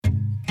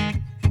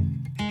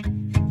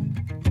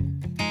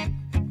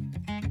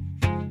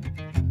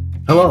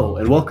Hello,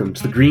 and welcome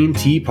to the Green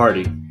Tea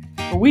Party.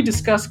 where we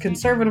discuss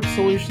conservative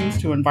solutions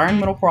to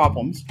environmental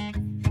problems.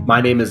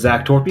 My name is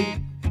Zach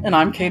Torpy. And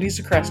I'm Katie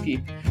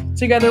Zakreski.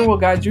 Together, we'll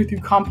guide you through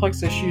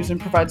complex issues and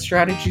provide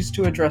strategies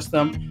to address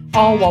them,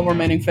 all while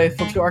remaining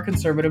faithful to our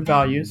conservative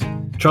values.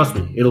 Trust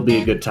me, it'll be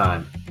a good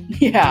time.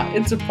 Yeah,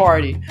 it's a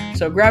party,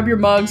 so grab your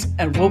mugs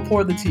and we'll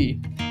pour the tea.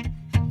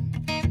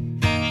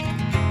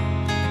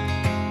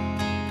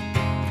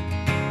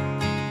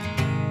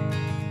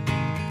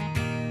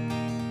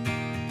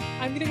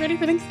 I'm getting ready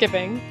for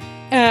Thanksgiving,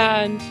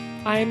 and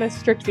I'm a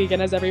strict vegan,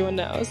 as everyone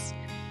knows.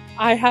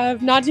 I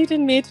have not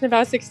eaten meat in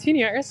about 16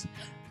 years,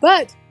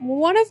 but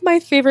one of my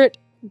favorite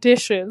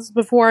dishes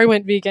before I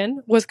went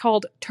vegan was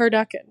called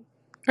turducken.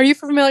 Are you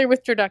familiar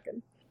with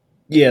turducken?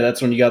 Yeah,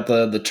 that's when you got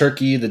the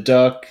turkey, the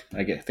duck,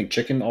 think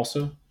chicken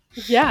also.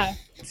 Yeah.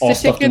 It's All the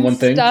stuffed in one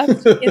thing.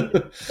 Stuffed in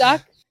the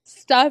duck,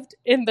 stuffed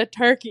in the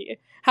turkey.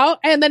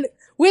 And then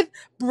with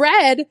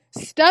bread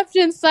stuffed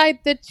inside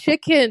the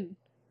chicken.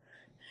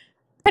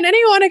 Can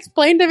anyone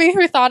explain to me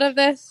who thought of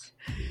this?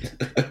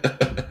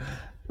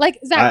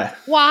 Zach,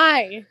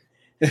 why?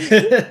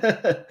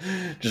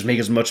 Just make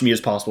as much meat as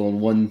possible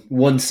in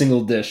one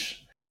single dish.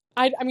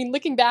 I mean,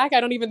 looking back, I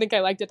don't even think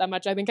I liked it that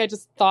much. I think I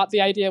just thought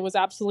the idea was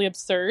absolutely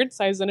absurd,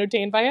 so I was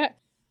entertained by it.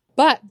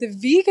 But the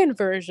vegan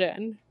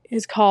version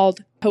is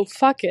called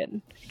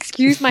tofuckin.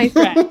 Excuse my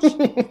French.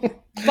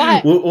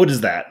 But what is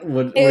that?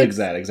 What is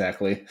that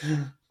exactly?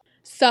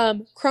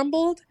 Some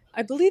crumbled,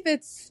 I believe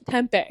it's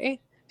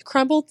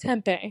crumbled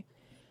tempeh,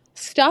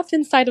 stuffed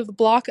inside of the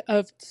block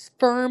of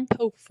firm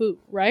tofu,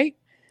 right?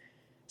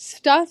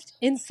 Stuffed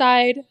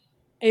inside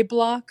a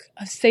block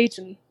of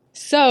seitan.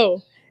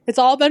 So it's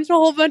all a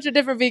whole bunch of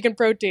different vegan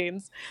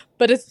proteins,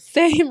 but it's the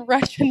same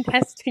Russian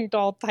nesting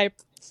doll type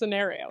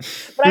scenario.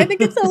 But I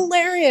think it's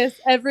hilarious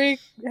every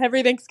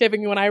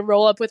Thanksgiving when I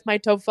roll up with my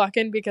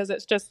tofuckin, because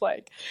it's just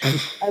like,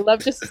 I love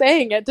just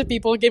saying it to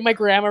people. Give my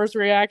grandma's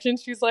reaction.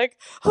 She's like,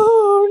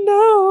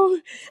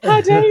 "Oh no,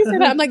 how dare you say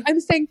that?" I'm like, I'm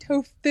saying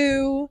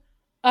tofu.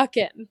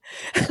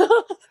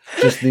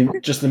 just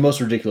the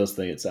most ridiculous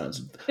thing it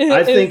sounds.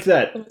 I think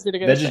that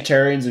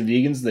vegetarians and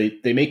vegans,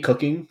 they make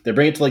cooking, they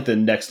bring it to like the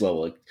next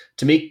level. Like,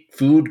 to make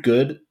food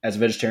good as a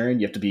vegetarian,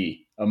 you have to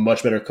be a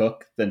much better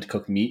cook than to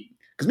cook meat,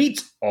 because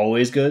meat's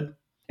always good.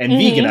 And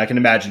vegan, I can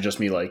imagine, just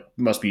me, like,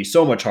 must be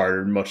so much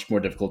harder and much more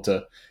difficult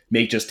to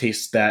make, just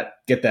get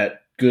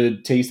that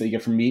good taste that you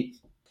get from meat.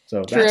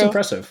 So True. That's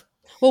impressive.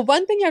 Well,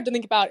 one thing you have to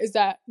think about is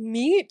that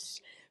meat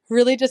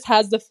really just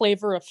has the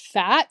flavor of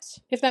fat,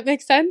 if that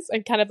makes sense,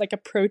 and kind of like a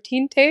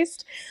protein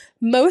taste.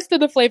 Most of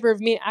the flavor of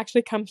meat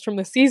actually comes from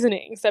the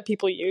seasonings that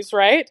people use,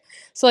 right?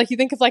 So like, you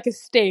think of like a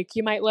steak,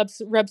 you might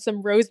rub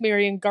some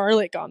rosemary and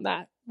garlic on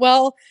that.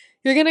 Well,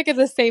 you're going to get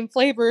the same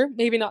flavor,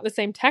 maybe not the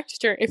same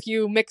texture, if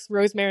you mix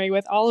rosemary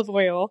with olive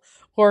oil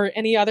or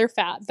any other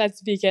fat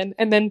that's vegan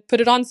and then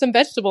put it on some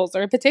vegetables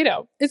or a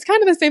potato. It's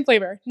kind of the same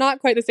flavor,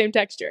 not quite the same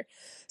texture.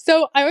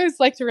 So I always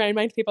like to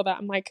remind people that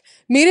I'm like,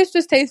 meat is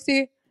just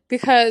tasty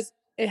because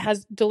it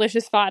has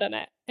delicious fat in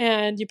it,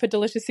 and you put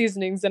delicious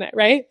seasonings in it,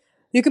 right?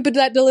 You can put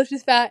that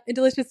delicious fat and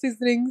delicious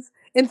seasonings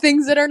in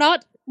things that are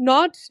not,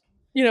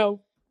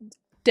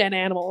 dead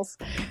animals.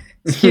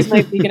 Excuse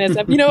my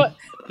veganism.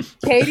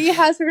 Katie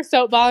has her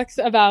soapbox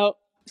about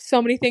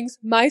so many things.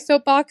 My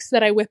soapbox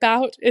that I whip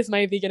out is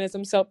my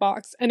veganism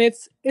soapbox, and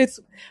it's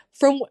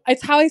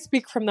how I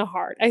speak from the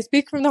heart. I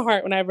speak from the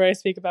heart whenever I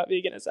speak about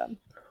veganism.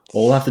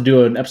 Well, we'll have to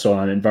do an episode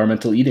on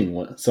environmental eating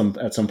at some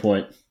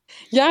point.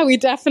 Yeah, we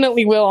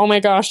definitely will. Oh my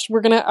gosh.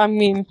 That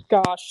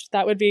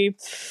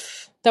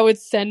would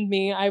send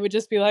me. I would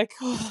just be like,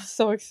 oh,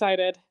 so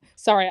excited.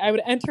 Sorry, I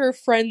would enter a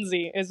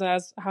frenzy, is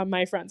as how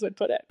my friends would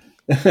put it.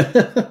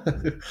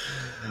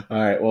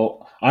 All right,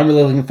 well, I'm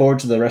really looking forward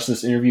to the rest of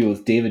this interview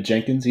with David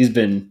Jenkins. He's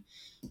been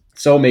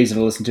so amazing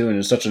to listen to, and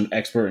is such an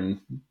expert and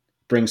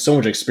brings so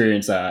much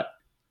experience that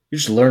I'm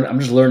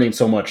just learning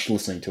so much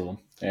listening to him.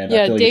 And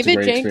yeah, I feel like David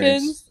it's a great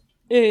Jenkins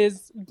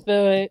is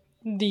the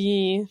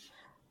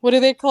what are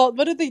they called?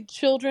 What are the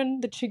children,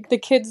 the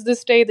kids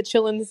this day, the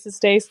chillins this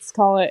day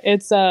call it?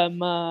 It's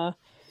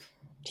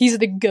he's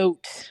the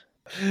GOAT.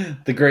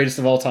 The greatest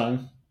of all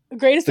time.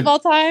 Greatest of all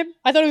time?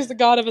 I thought it was the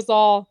God of us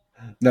all.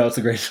 No, it's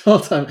the greatest of all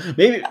time.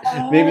 Maybe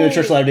the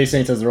Church of Latter-day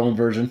Saints has their own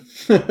version.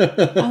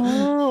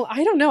 Oh,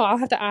 I don't know. I'll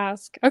have to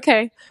ask.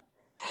 Okay.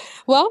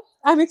 Well,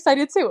 I'm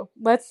excited too.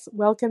 Let's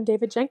welcome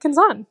David Jenkins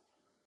on.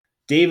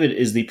 David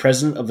is the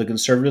president of the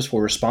Conservatives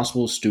for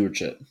Responsible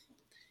Stewardship.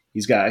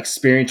 He's got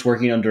experience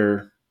working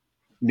under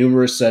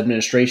numerous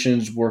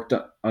administrations. He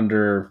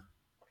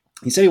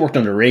said he worked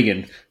under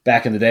Reagan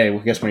back in the day, I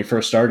guess when he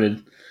first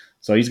started.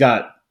 So he's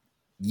got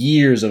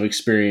years of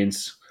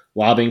experience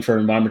lobbying for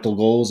environmental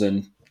goals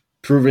and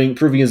proving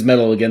his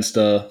mettle against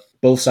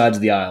both sides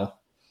of the aisle.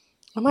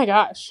 Oh my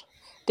gosh.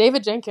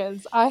 David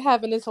Jenkins, I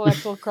have an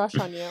intellectual crush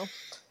on you.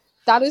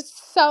 That is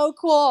so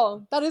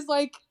cool. That is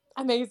like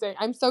amazing.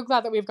 I'm so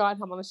glad that we've gotten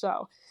him on the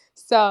show.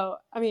 So,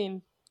 I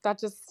mean, that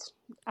just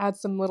adds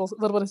some little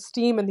bit of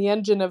steam in the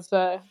engine of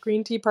the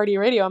Green Tea Party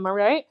radio. Am I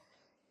right?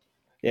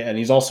 Yeah, and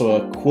he's also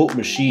a quote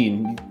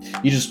machine.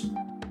 You just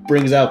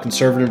brings out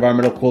conservative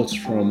environmental quotes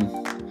from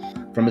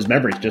his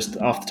memory, just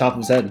off the top of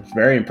his head.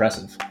 Very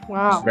impressive.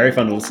 Wow. It's very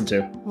fun to listen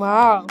to.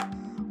 Wow.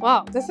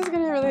 This is going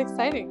to be really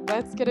exciting.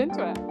 Let's get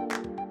into it.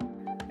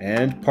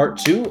 And part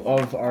 2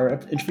 of our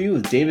interview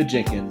with David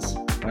Jenkins.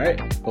 All right.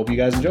 Hope you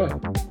guys enjoy.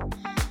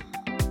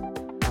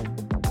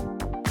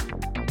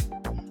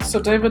 So,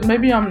 David,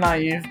 maybe I'm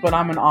naive, but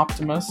I'm an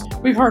optimist.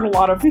 We've heard a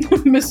lot of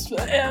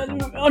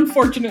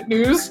unfortunate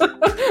news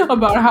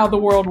about how the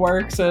world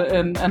works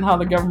and how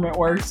the government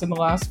works in the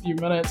last few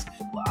minutes.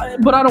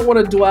 But I don't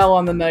want to dwell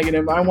on the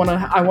negative. I want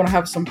to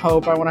have some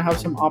hope. I want to have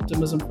some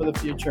optimism for the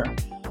future.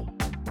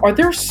 Are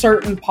there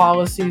certain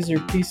policies or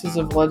pieces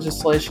of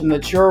legislation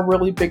that you're a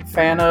really big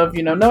fan of?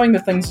 You know, knowing the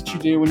things that you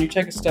do when you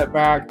take a step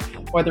back,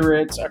 whether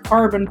it's a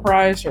carbon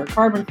price or a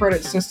carbon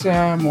credit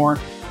system, or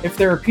if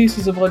there are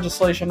pieces of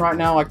legislation right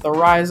now like the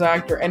RISE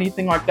Act or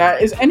anything like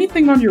that. Is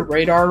anything on your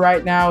radar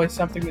right now is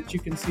something that you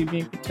can see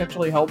being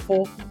potentially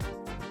helpful?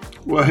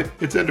 Well,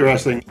 it's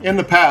interesting. In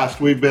the past,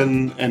 we've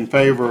been in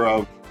favor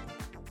of,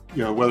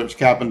 whether it's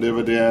cap and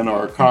dividend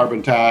or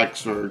carbon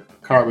tax or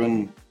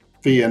carbon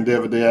fee and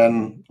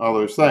dividend, all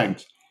those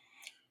things.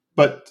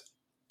 But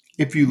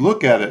if you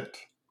look at it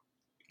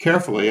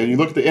carefully and you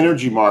look at the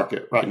energy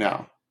market right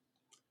now,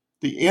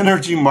 the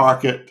energy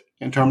market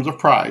in terms of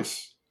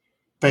price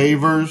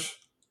favors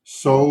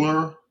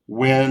solar,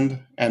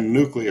 wind, and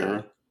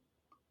nuclear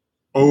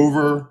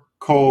over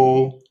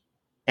coal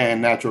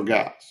and natural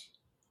gas.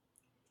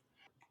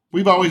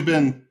 We've always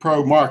been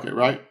pro-market,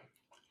 right?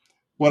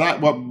 What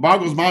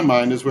boggles my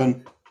mind is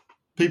when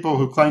people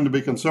who claim to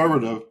be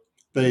conservative,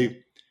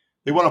 they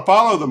want to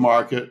follow the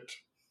market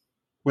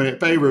when it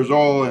favors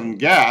oil and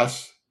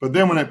gas, but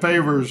then when it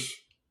favors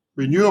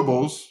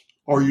renewables,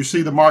 or you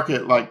see the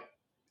market like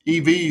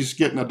EVs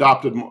getting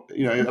adopted,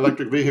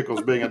 electric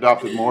vehicles being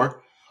adopted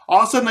more,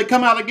 all of a sudden they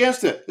come out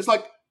against it. It's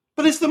like,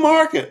 but it's the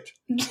market.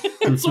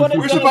 It's what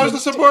We're supposed to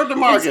support the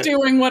market. It's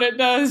doing what it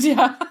does,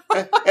 yeah.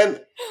 and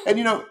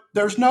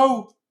there's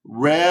no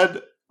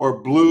red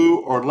or blue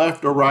or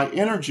left or right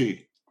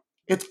energy.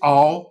 It's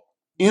all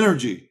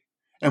energy.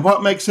 And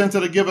what makes sense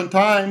at a given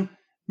time,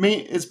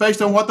 it's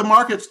based on what the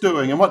market's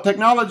doing and what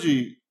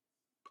technology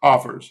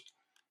offers.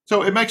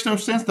 So it makes no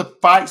sense to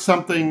fight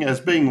something as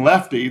being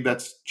lefty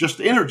that's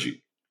just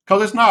energy,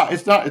 because it's not.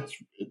 There's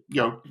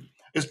no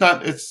it's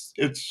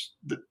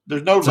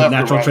left a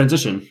natural or right.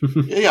 transition.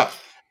 Yeah.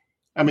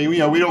 I mean, we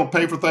don't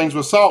pay for things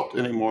with salt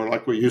anymore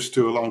like we used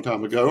to a long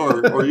time ago,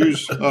 or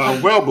use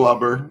whale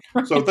blubber.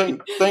 So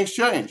things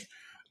change.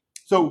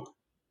 So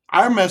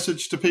our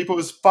message to people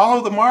is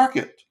follow the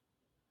market.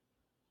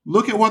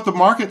 Look at what the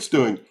market's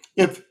doing.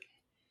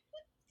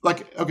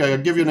 I'll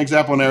give you an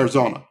example in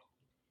Arizona.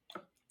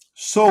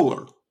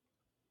 Solar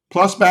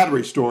plus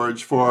battery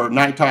storage for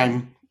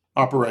nighttime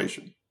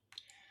operation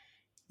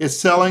is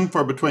selling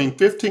for between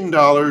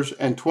 $15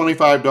 and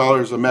 $25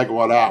 a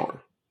megawatt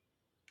hour.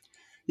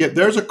 Yet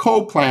there's a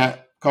coal plant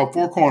called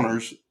Four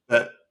Corners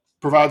that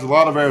provides a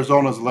lot of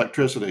Arizona's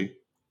electricity.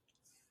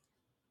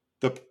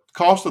 The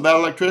cost of that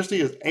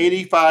electricity is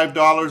 $85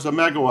 a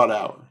megawatt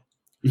hour.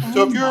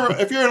 So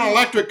if you're an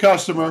electric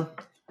customer,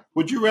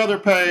 would you rather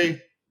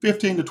pay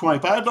 $15 to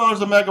 $25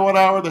 a megawatt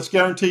hour that's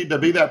guaranteed to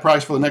be that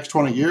price for the next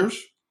 20 years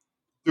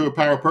through a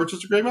power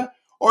purchase agreement?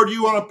 Or do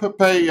you want to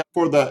pay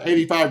for the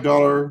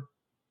 $85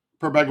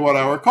 per megawatt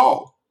hour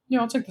coal? Yeah,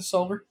 I'll take the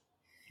solar.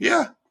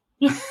 Yeah.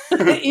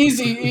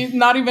 Easy.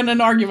 Not even an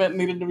argument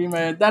needed to be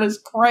made. That is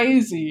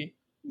crazy.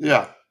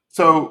 Yeah.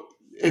 So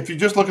if you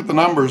just look at the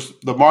numbers,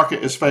 the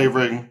market is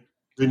favoring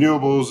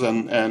renewables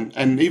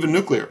and even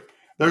nuclear.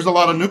 There's a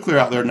lot of nuclear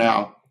out there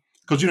now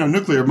because,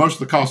 nuclear, most of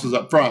the cost is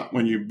up front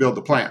when you build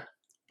the plant.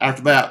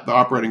 After that, the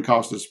operating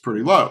cost is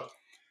pretty low.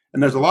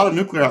 And there's a lot of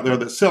nuclear out there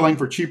that's selling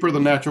for cheaper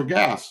than natural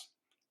gas,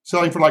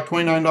 selling for like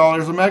 $29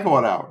 a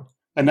megawatt hour.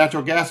 And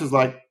natural gas is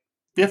like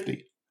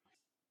 $50.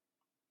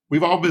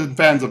 We've all been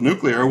fans of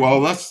nuclear. Well,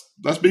 let's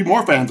be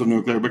more fans of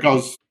nuclear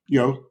because,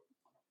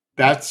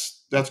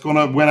 that's going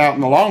to win out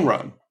in the long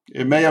run.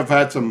 It may have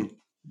had some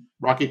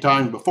rocky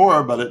times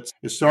before, but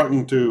it's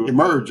starting to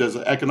emerge as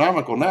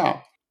economical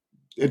now.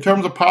 In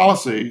terms of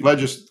policy,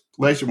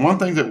 legislation, one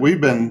thing that we've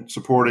been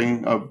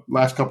supporting of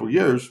last couple of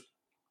years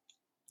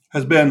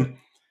has been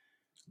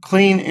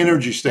clean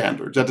energy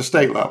standards at the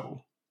state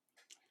level.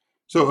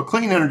 So a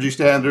clean energy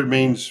standard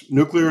means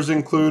nuclear is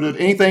included,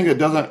 anything that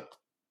doesn't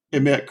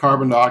emit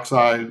carbon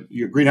dioxide,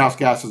 your greenhouse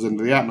gases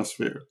into the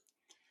atmosphere.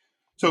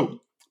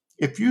 So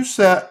if you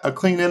set a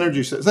clean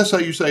energy, let's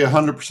say you say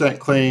 100%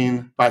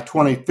 clean by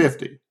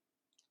 2050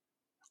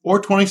 or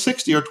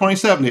 2060 or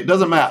 2070, it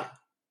doesn't matter.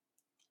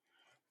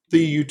 The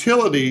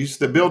utilities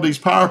that build these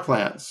power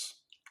plants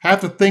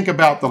have to think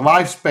about the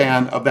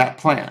lifespan of that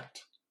plant.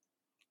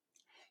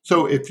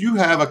 So if you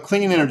have a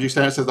clean energy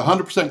standard that says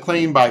 100%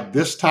 clean by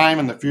this time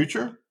in the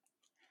future,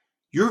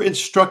 you're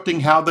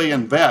instructing how they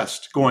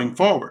invest going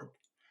forward.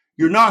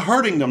 You're not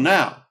hurting them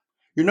now.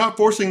 You're not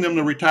forcing them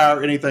to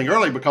retire anything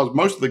early because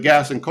most of the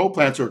gas and coal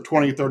plants are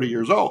 20, 30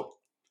 years old.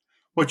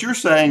 What you're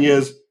saying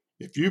is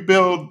if you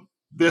build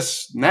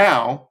this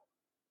now,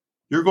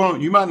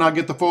 you might not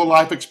get the full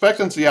life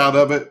expectancy out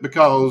of it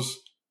because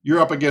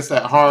you're up against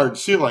that hard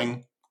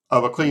ceiling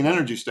of a clean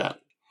energy standard.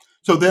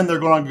 So then they're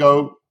going to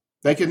go,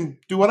 they can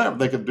do whatever.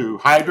 They could do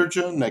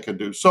hydrogen, they could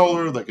do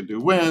solar, they could do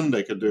wind,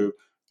 they could do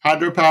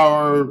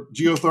hydropower,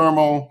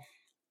 geothermal,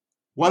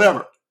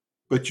 whatever.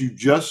 But you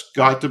just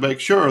got to make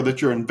sure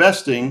that you're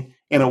investing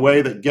in a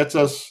way that gets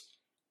us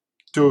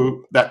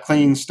to that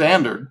clean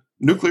standard,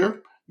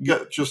 nuclear,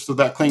 get just to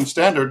that clean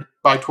standard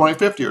by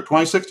 2050 or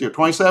 2060 or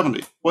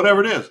 2070,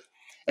 whatever it is.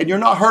 And you're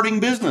not hurting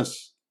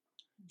business.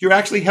 You're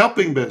actually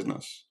helping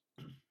business.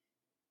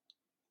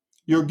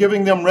 You're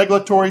giving them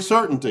regulatory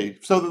certainty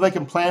so that they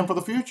can plan for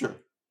the future.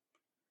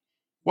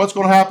 What's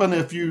going to happen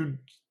if you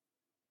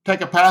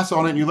take a pass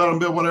on it and you let them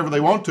build whatever they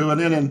want to, and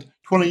then in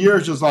 20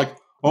 years, just like,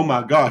 oh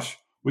my gosh,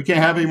 we can't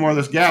have any more of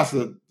this gas,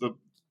 the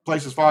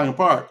place is falling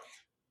apart.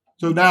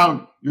 So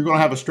now you're going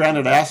to have a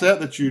stranded asset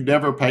that you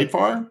never paid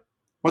for?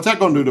 What's that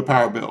going to do to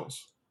power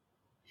bills?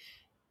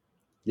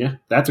 Yeah,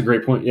 that's a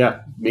great point.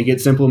 Yeah, make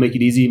it simple, make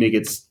it easy, make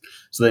it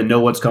so they know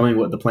what's coming,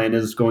 what the plan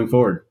is going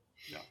forward.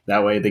 Yeah.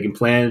 That way they can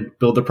plan,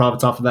 build their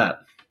profits off of that.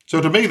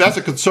 So to me, that's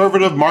a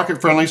conservative,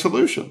 market-friendly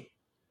solution.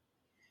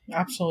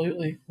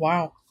 Absolutely.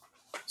 Wow.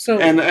 So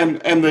and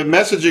the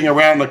messaging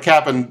around the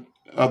cap and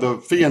the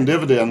fee and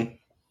dividend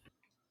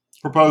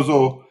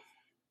proposal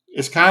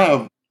is kind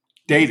of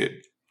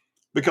dated,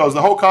 because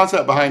the whole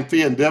concept behind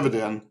fee and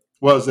dividend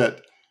was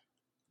that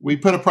we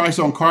put a price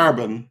on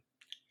carbon,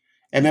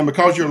 and then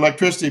because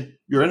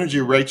your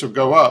energy rates will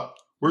go up,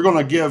 we're going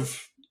to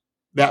give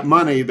that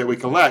money that we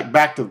collect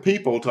back to the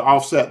people to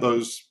offset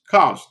those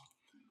costs.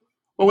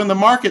 Well, when the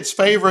market's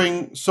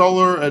favoring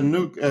solar and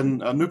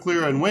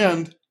nuclear and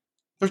wind,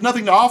 there's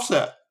nothing to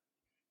offset.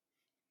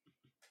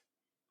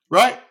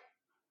 Right?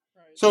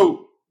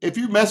 So if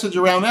you message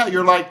around that,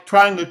 you're like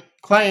trying to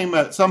claim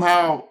that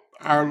somehow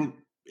our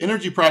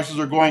energy prices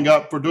are going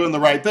up for doing the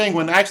right thing,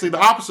 when actually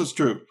the opposite is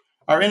true.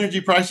 Our energy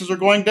prices are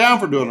going down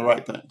for doing the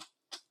right thing.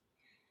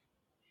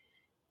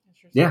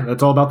 Yeah,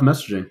 that's all about the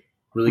messaging.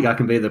 Really got to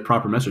convey the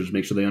proper message,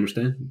 make sure they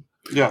understand.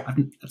 Yeah.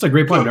 That's a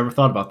great point. I've never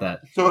thought about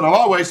that. So in a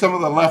lot of ways, some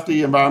of the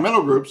lefty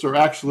environmental groups are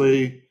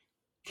actually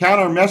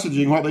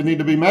counter-messaging what they need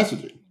to be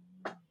messaging.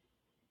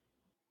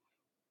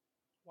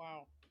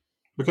 Wow.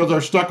 Because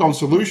they're stuck on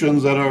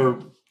solutions that are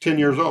 10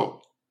 years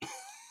old.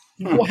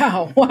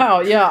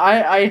 Wow. Yeah,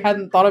 I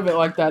hadn't thought of it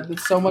like that. That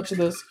so much of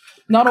this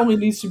not only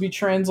needs to be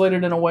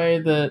translated in a way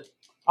that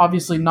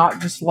obviously not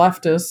just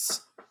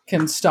leftists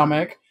can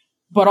stomach,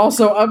 but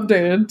also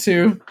updated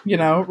to,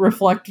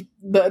 reflect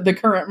the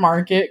current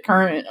market,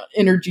 current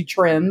energy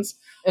trends,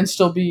 and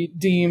still be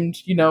deemed,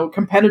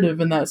 competitive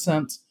in that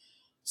sense.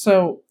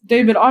 So,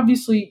 David,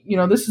 obviously,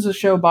 this is a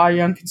show by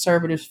young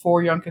conservatives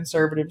for young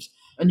conservatives,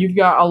 and you've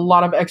got a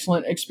lot of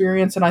excellent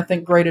experience, and I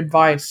think great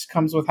advice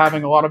comes with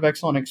having a lot of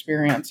excellent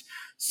experience.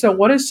 So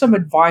what is some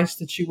advice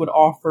that you would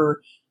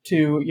offer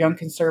to young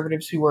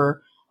conservatives who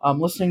are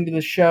listening to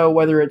the show,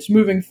 whether it's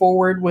moving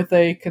forward with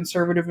a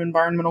conservative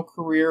environmental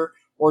career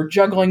or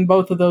juggling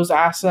both of those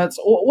assets?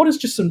 What is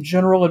just some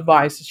general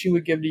advice that you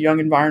would give to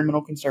young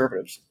environmental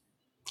conservatives?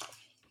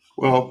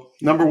 Well,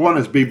 number one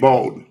is be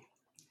bold.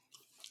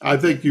 I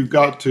think you've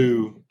got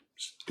to,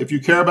 if you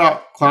care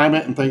about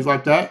climate and things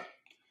like that,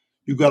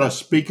 you've got to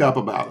speak up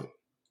about it.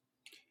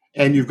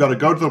 And you've got to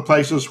go to the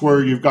places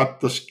where you've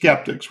got the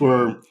skeptics,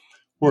 where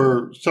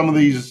some of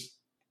this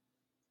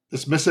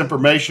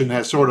misinformation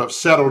has sort of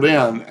settled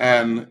in,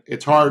 and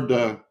it's hard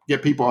to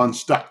get people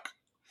unstuck.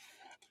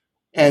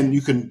 And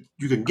you can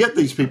get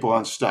these people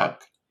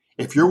unstuck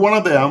if you're one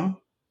of them.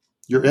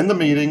 You're in the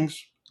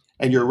meetings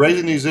and you're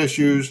raising these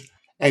issues,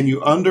 and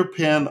you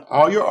underpin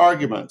all your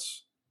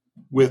arguments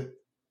with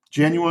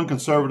genuine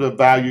conservative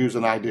values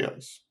and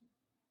ideas.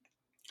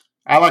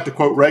 I like to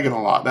quote Reagan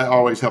a lot. That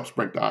always helps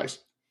break the ice.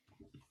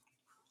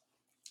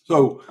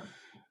 So,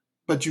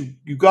 but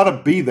you got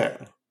to be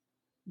there.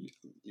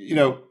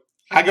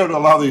 I go to a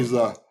lot of these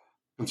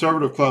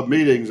conservative club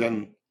meetings,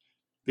 and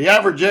the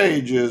average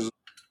age is,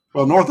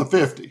 north of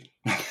 50.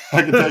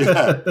 I can tell you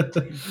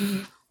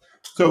that.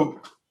 So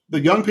the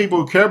young people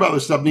who care about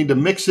this stuff need to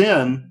mix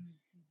in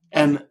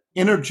and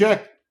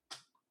interject,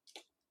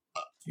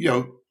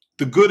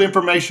 the good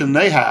information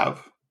they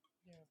have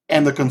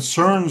and the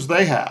concerns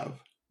they have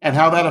and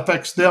how that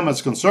affects them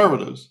as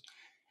conservatives,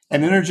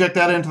 and interject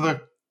that into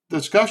the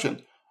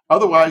discussion.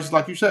 Otherwise,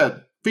 like you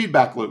said,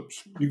 feedback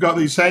loops. You've got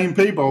these same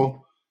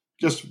people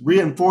just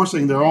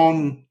reinforcing their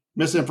own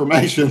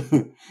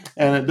misinformation,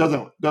 and it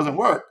doesn't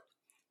work.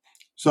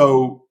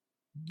 So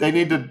they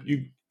need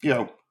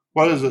to,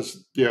 what is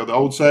this? The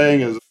old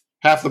saying is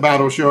half the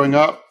battle showing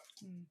up,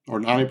 or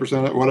 90%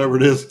 of it, whatever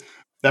it is.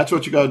 That's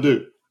what you got to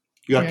do.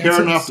 You got to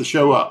care enough to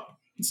show up.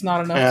 It's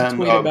not enough to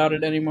tweet about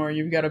it anymore.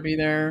 You've got to be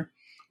there.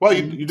 Well,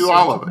 you do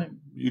all of it.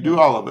 You do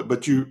all of it,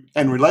 but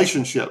and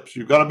relationships.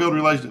 You've got to build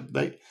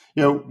relationships.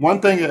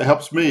 One thing that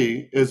helps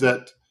me is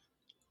that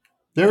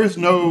there is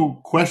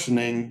no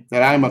questioning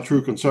that I'm a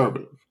true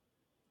conservative.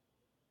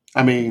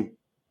 I mean,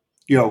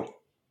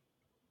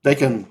 they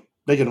can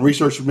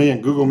research me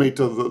and Google me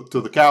till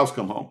the cows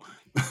come home.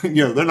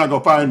 they're not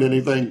going to find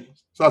anything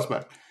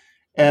suspect.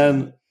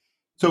 And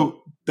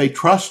so they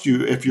trust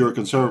you if you're a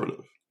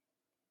conservative.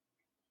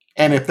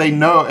 And if they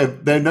know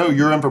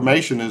your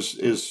information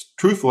is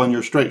truthful and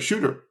you're a straight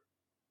shooter.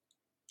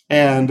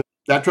 And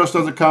that trust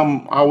doesn't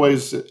come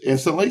always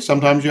instantly.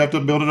 Sometimes you have to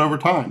build it over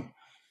time.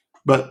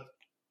 But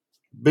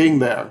being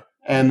there.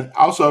 And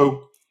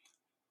also,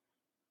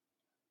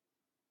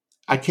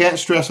 I can't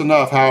stress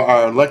enough how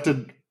our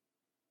elected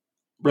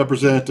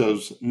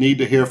representatives need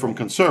to hear from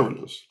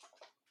conservatives.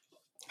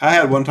 I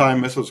had one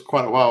time, this was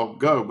quite a while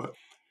ago, but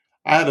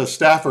I had a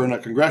staffer in a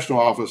congressional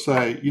office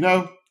say,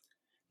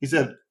 he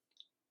said,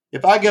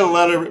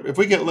 if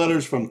we get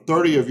letters from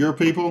 30 of your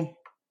people,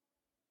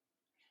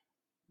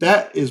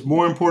 that is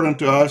more important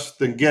to us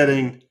than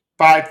getting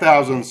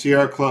 5,000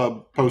 Sierra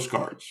Club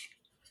postcards.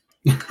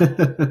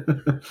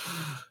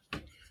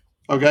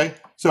 Okay,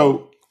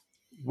 so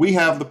we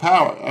have the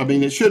power. I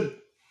mean,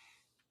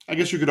 I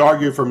guess you could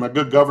argue from a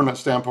good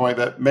governance standpoint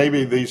that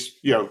maybe these,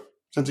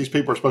 since these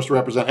people are supposed to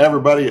represent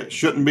everybody, it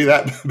shouldn't be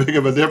that big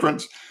of a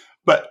difference,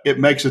 but it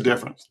makes a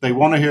difference. They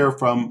want to hear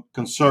from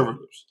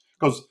conservatives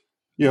because,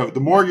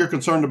 the more you're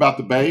concerned about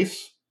the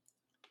base,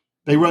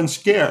 they run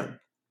scared.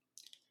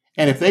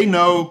 And if they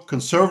know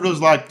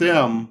conservatives like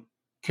them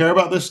care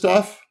about this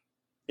stuff,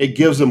 it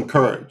gives them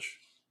courage.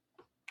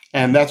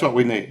 And that's what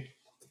we need.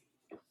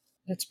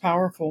 That's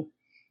powerful.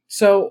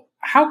 So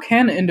how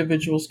can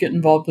individuals get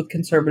involved with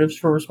conservatives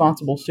for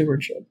responsible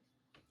stewardship?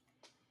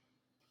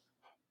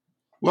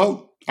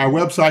 Well, our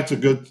website's a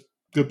good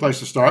place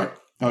to start.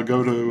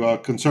 Go to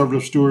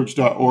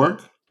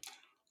conservativestewards.org.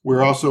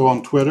 We're also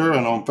on Twitter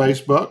and on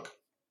Facebook.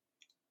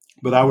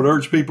 But I would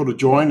urge people to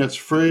join. It's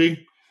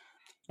free.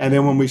 And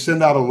then when we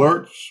send out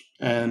alerts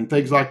and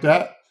things like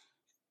that,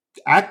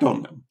 act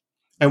on them.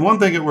 And one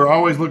thing that we're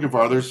always looking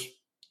for, there's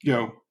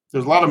a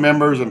lot of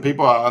members and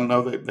people, I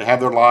know that they have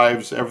their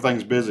lives,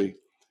 everything's busy.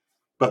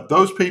 But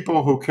those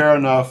people who care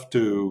enough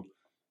to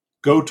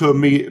go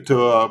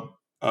to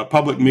a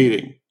public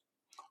meeting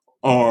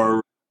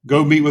or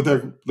go meet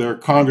with their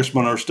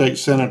congressman or state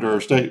senator or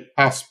state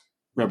house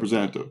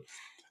representative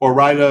or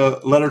write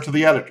a letter to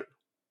the editor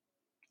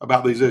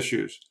about these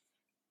issues.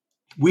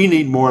 We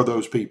need more of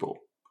those people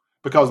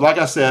because, like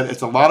I said,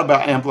 it's a lot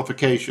about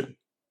amplification.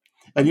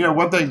 And,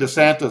 one thing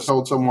DeSantis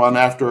told someone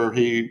after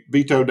he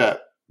vetoed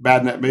that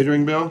bad net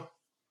metering bill,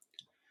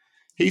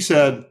 he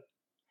said,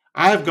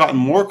 I have gotten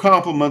more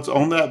compliments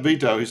on that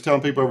veto, he's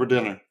telling people over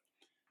dinner,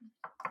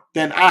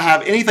 than I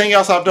have anything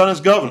else I've done as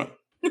governor.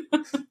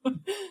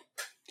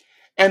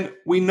 And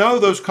we know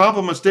those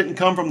compliments didn't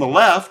come from the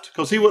left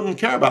because he wouldn't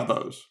care about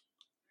those.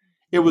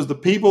 It was the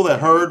people that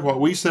heard what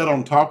we said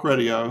on talk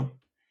radio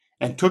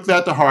and took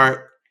that to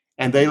heart,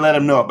 and they let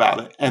him know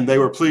about it. And they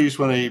were pleased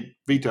when he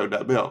vetoed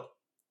that bill.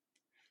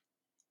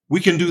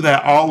 We can do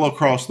that all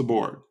across the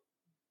board.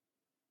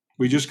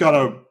 We just got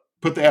to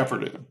put the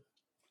effort in.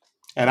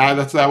 And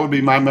that would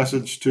be my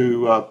message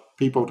to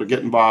people to get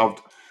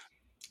involved.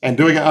 And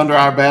doing it under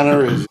our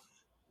banner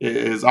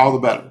is all the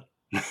better.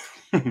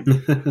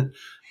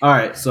 All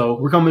right, so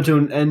we're coming to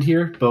an end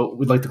here, but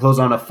we'd like to close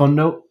on a fun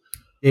note.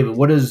 David,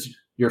 what is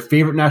your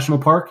favorite national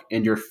park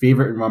and your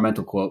favorite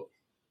environmental quote?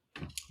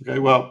 Okay,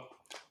 well,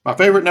 my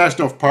favorite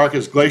national park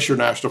is Glacier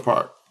National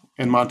Park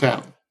in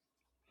Montana.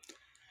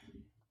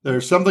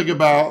 There's something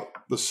about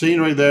the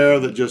scenery there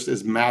that just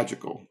is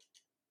magical.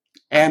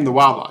 And the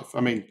wildlife. I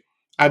mean,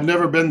 I've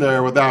never been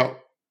there without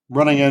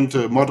running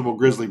into multiple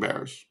grizzly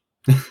bears.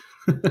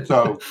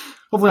 So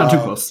hopefully not too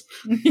close.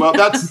 Well,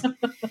 that's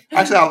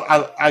actually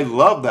I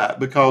love that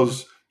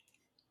because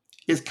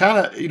it's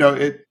kind of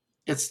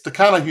it's the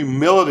kind of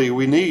humility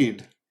we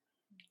need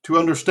to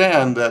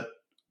understand that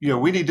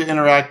we need to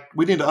interact.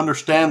 We need to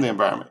understand the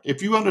environment.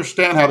 If you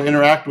understand how to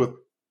interact with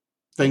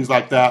things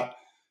like that,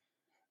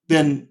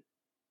 then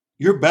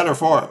you're better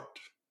for it.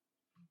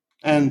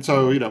 And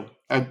so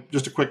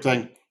just a quick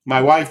thing.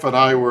 My wife and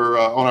I were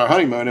on our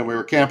honeymoon and we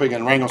were camping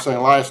in Wrangell St.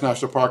 Elias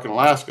National Park in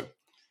Alaska.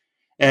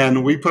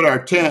 And we put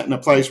our tent in a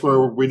place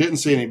where we didn't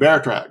see any bear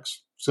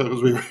tracks. So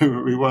because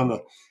we wanted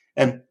to,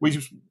 and we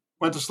just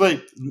went to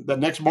sleep. The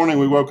next morning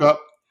we woke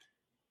up,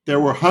 there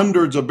were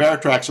hundreds of bear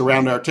tracks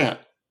around our tent.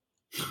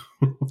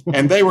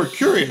 And they were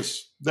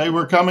curious. They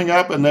were coming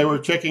up and they were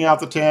checking out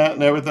the tent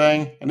and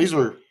everything. And these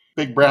were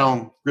big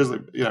brown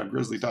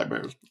grizzly type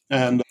bears.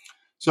 And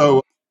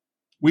so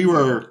we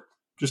were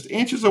just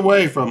inches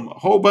away from a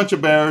whole bunch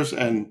of bears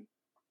and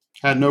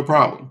had no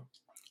problem.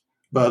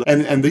 But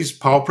and these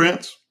paw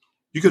prints,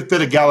 you could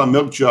fit a gallon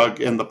milk jug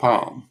in the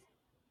palm.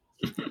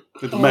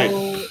 It's amazing.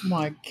 Oh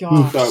my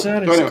gosh,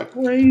 that is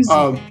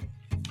crazy.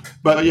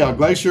 But yeah,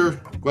 Glacier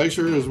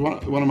is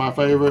one of my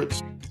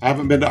favorites. I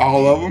haven't been to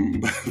all of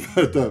them,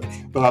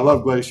 but I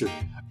love Glacier.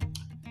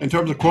 In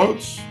terms of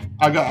quotes,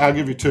 I'll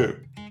give you two.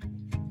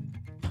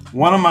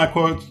 One of my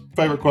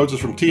favorite quotes is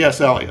from T.S.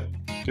 Eliot.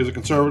 He's a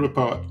conservative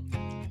poet.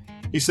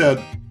 He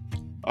said,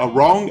 "A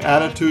wrong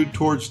attitude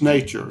towards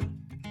nature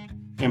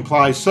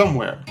implies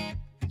somewhere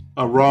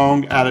a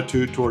wrong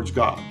attitude towards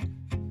God."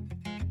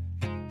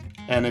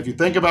 And if you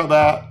think about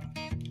that,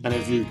 And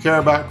if you care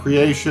about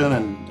creation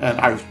and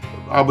our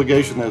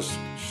obligation as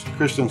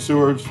Christian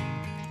stewards,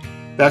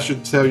 that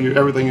should tell you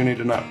everything you need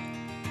to know.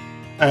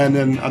 And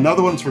then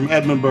another one's from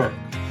Edmund Burke.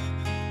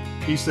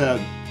 He said,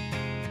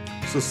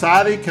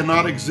 society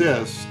cannot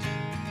exist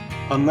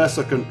unless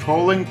a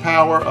controlling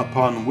power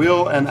upon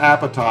will and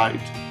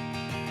appetite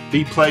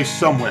be placed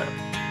somewhere.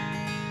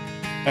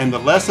 And the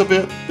less of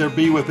it there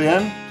be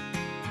within,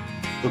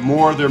 the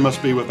more there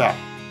must be without.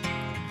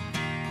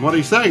 What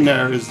he's saying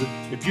there is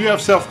that if you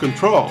have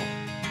self-control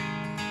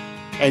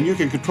and you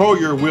can control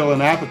your will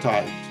and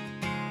appetite,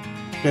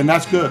 then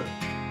that's good.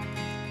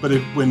 But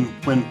when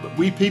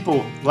we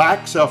people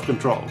lack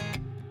self-control,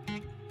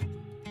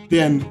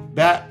 then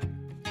that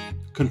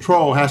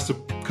control has to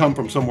come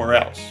from somewhere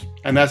else.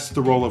 And that's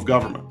the role of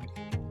government.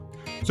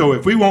 So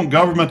if we want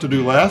government to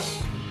do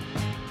less,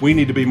 we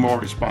need to be more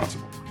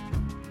responsible.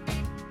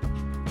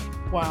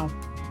 Wow.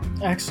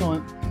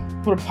 Excellent.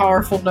 What a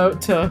powerful note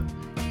to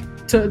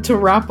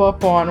wrap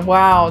up on.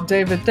 Wow,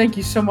 David, thank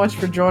you so much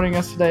for joining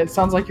us today. It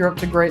sounds like you're up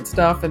to great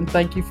stuff, and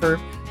thank you for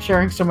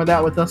sharing some of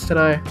that with us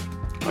today.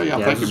 Oh yeah,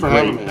 thank you for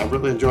having me. I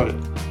really enjoyed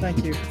it.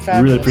 Thank you. Fabulous. I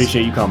really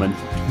appreciate you coming.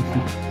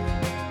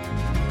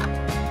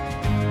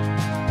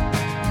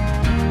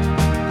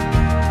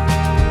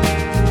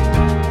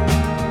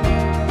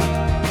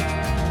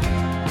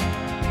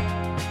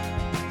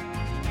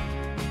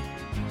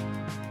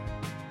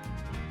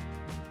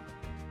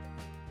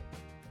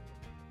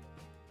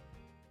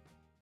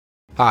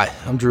 Hi,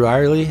 I'm Drew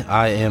Irely.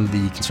 I am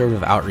the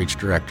Conservative Outreach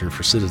Director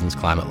for Citizens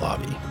Climate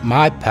Lobby.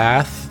 My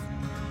path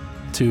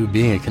to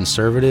being a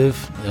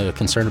conservative,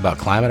 concerned about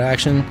climate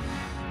action,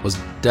 was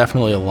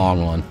definitely a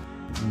long one.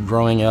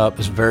 Growing up,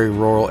 it's a very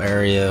rural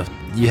area.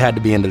 You had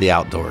to be into the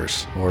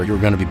outdoors or you were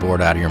going to be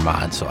bored out of your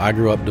mind. So I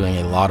grew up doing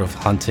a lot of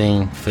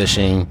hunting,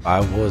 fishing.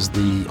 I was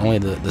only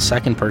the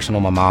second person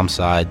on my mom's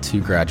side to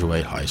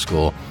graduate high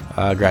school.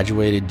 I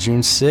graduated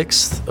June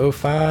 6th,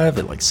 2005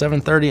 at like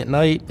 7:30 at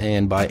night,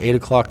 and by 8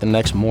 o'clock the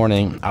next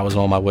morning, I was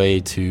on my way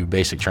to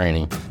basic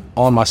training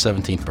on my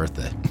 17th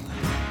birthday.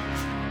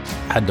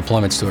 I had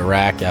deployments to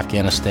Iraq,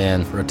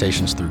 Afghanistan,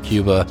 rotations through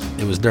Cuba.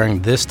 It was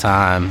during this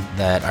time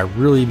that I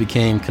really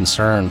became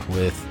concerned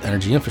with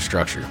energy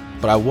infrastructure,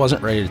 but I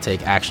wasn't ready to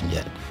take action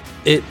yet.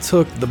 It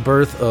took the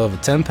birth of a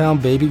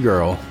 10-pound baby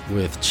girl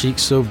with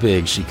cheeks so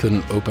big she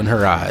couldn't open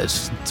her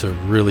eyes to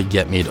really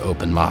get me to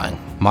open mine.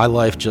 My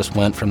life just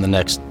went from the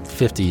next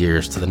 50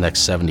 years to the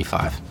next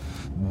 75.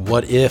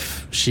 What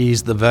if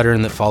she's the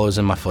veteran that follows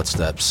in my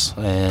footsteps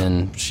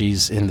and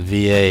she's in the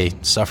VA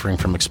suffering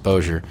from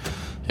exposure?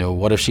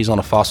 What if she's on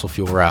a fossil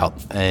fuel route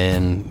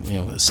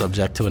and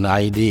subject to an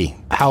IED?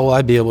 How will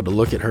I be able to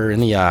look at her in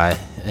the eye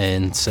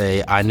and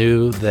say, I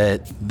knew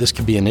that this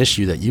could be an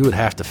issue that you would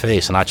have to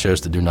face, and I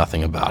chose to do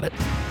nothing about it?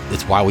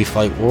 It's why we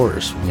fight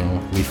wars.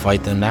 We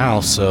fight them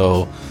now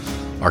so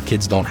our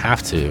kids don't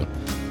have to.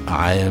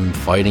 I am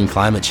fighting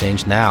climate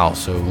change now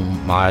so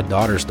my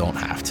daughters don't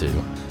have to.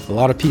 A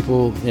lot of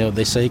people,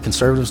 they say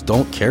conservatives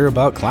don't care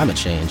about climate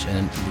change,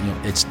 and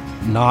it's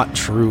not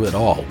true at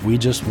all. We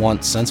just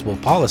want sensible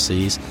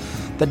policies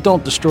that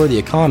don't destroy the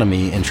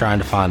economy in trying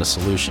to find a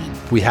solution.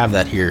 We have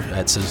that here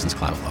at Citizens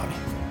Climate Lobby.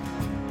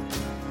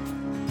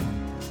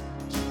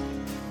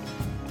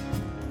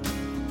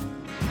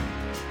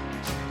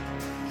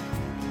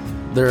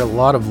 There are a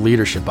lot of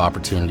leadership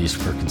opportunities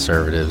for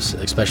conservatives,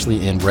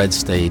 especially in red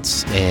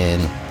states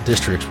and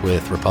districts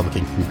with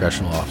Republican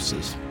congressional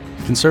offices.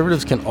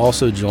 Conservatives can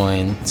also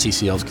join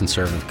CCL's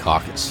Conservative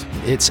Caucus.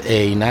 It's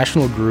a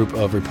national group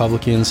of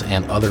Republicans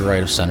and other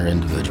right-of-center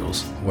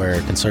individuals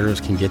where conservatives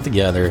can get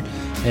together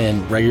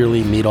and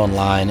regularly meet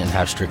online and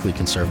have strictly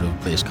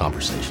conservative-based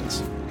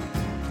conversations.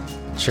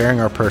 Sharing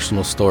our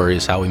personal story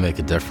is how we make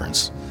a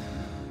difference.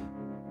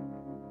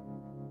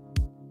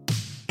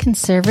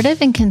 Conservative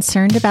and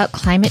concerned about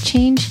climate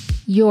change?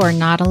 You're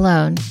not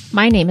alone.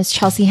 My name is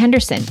Chelsea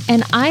Henderson,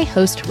 and I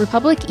host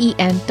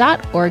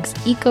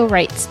RepublicEN.org's Eco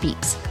Right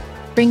Speaks,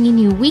 bringing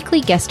you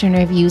weekly guest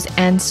interviews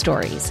and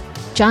stories.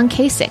 John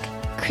Kasich,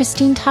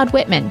 Christine Todd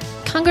Whitman,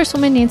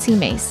 Congresswoman Nancy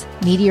Mace,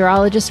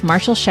 meteorologist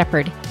Marshall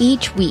Shepard.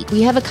 Each week,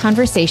 we have a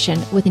conversation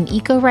with an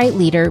eco-right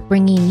leader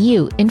bringing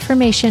you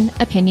information,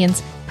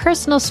 opinions,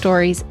 personal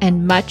stories,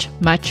 and much,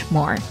 much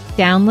more.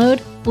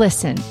 Download,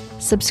 listen,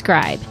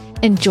 subscribe,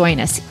 and join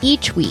us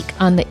each week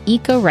on the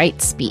Eco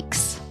Right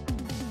Speaks.